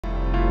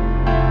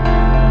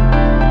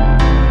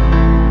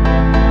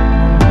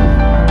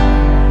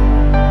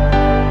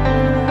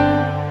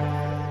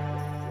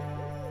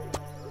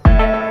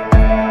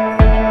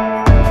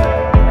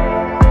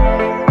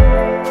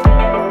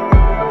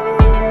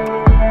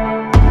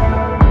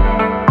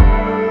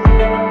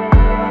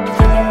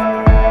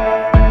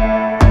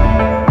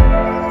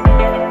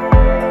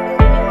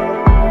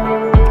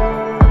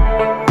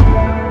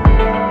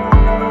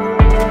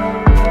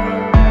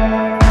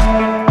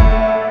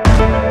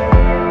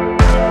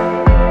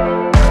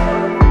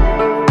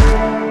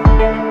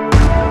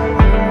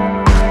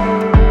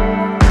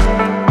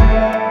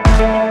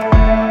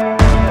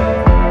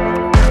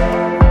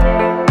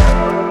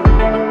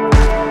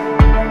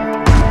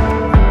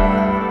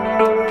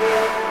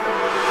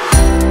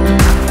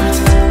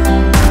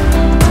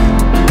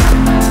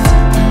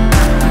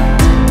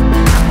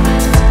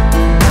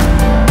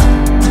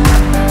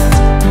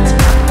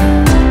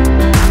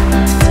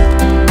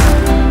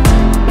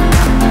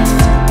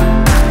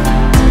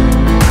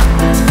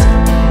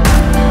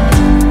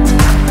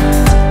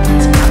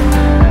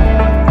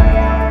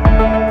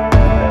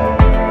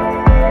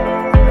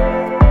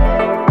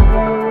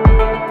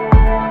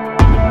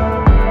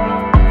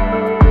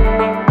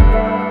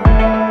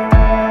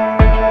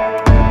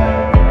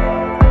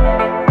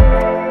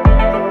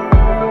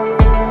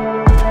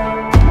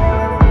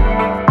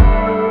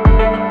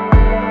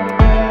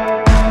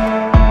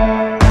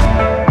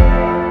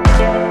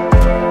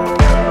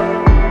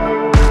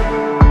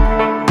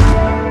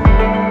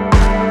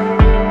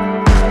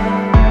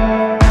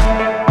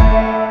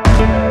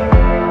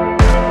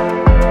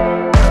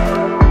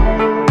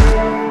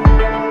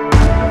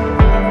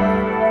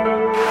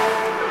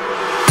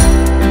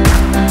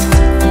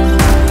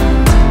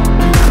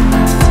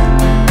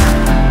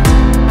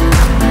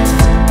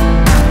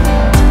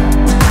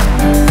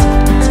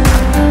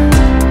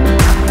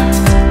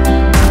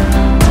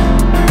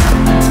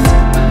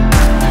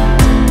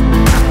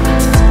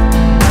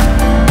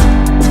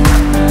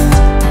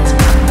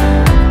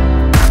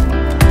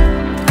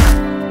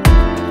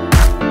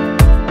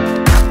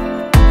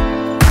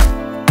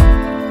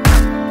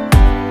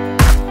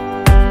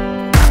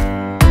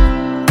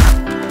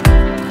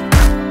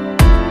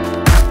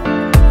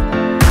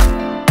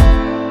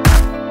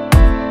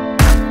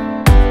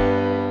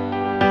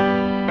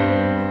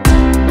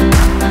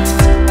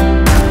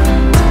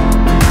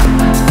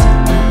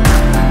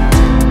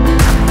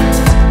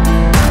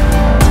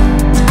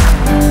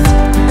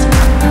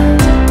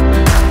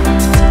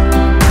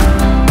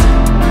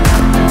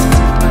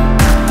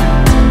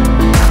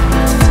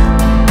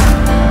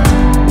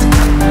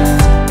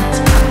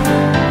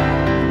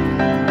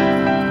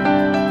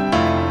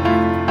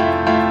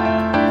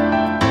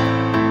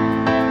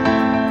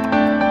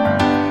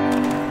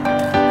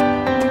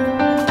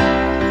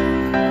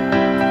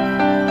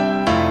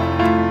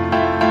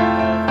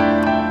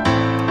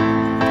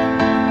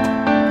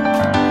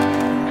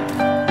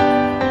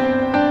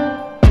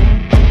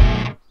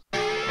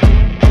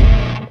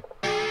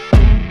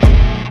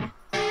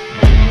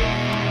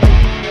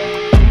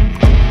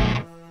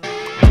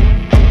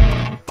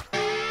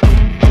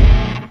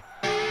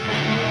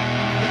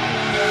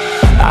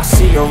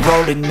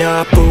rolling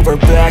up, Uber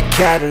black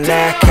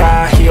Cadillac,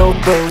 high heel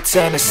boots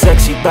and a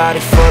sexy body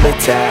full of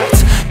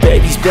tats.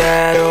 Baby's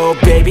bad, oh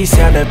baby's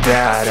hella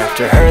bad.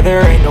 After her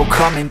there ain't no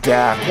coming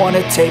back.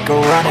 Wanna take a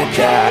run at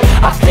that.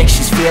 I think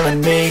she's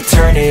feeling me.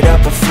 Turn it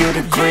up a few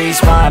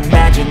degrees. My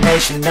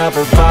imagination of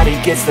her body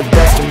gets the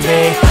best of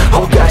me.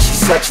 Oh gosh,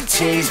 she's such a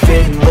tease.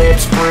 Bitten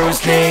lips,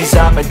 bruised knees.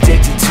 I'm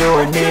addicted to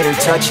her, need her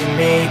touching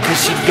me.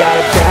 Cause she got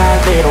a bad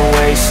little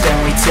waist, and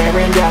we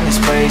tearing down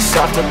this place.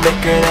 Off the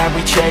liquor that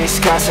we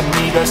chase. Got some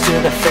egos to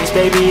the face.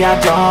 Baby, I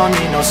don't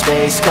need no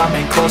space.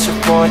 Coming closer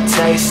for a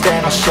taste,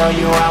 and I'll show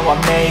you how I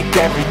make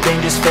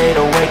everything just fade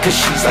away. Cause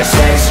she's like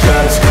sex,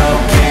 drugs,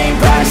 cocaine,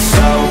 body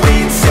so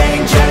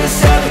insane. Jealous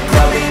of the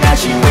clothing that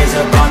she wears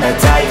up on a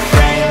tight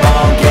frame.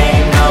 All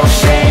game, no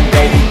shame,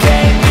 baby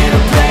came here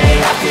to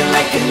play. I feel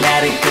like an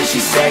addict cause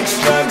she's sex,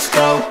 drugs,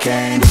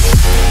 cocaine.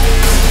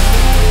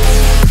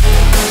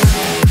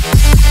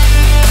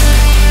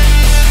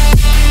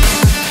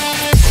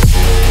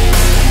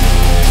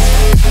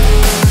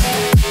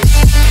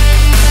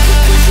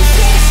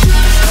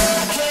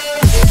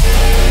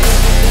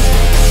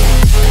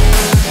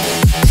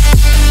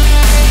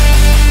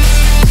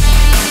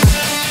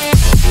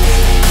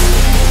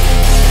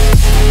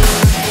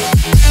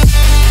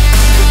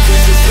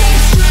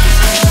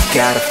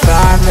 Got a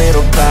fine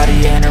little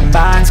body and her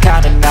mind's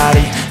kinda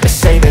naughty. They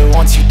say that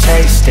once you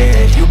taste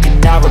it, you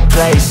cannot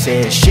replace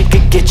it. She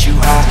could get you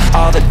high,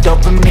 all the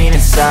dopamine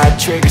inside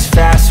triggers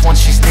fast once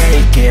she's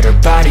naked. Her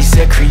body's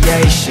a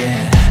creation.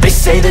 They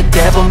say the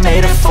devil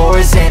made her for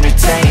his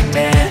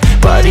entertainment,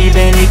 but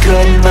even he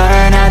couldn't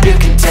learn how to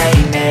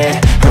contain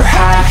it. Her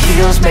high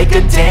heels make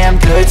a damn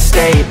good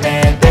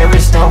statement. There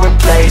is no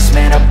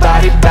replacement, a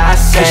body by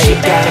Satan. Cause she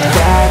got a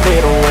bad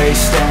little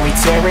waist, and we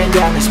tearing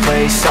down this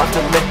place. Off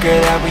the liquor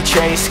that we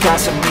chase. Got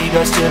some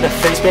egos to the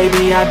face.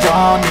 Baby, I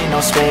don't need no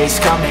space.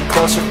 Coming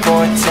closer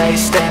for a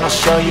taste, and I'll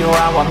show you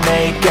how I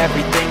make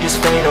everything just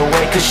fade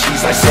away. Cause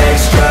she's like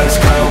sex, drugs,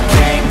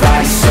 cocaine,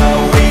 body so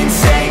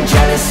insane.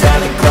 Jealous of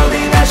the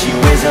clothing that she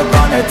wears up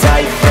on a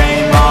tight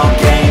frame. All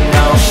game,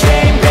 no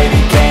shame,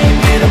 baby came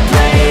here to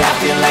play. I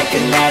feel like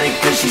an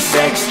addict cause she's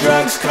sex,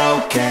 drugs,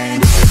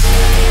 cocaine.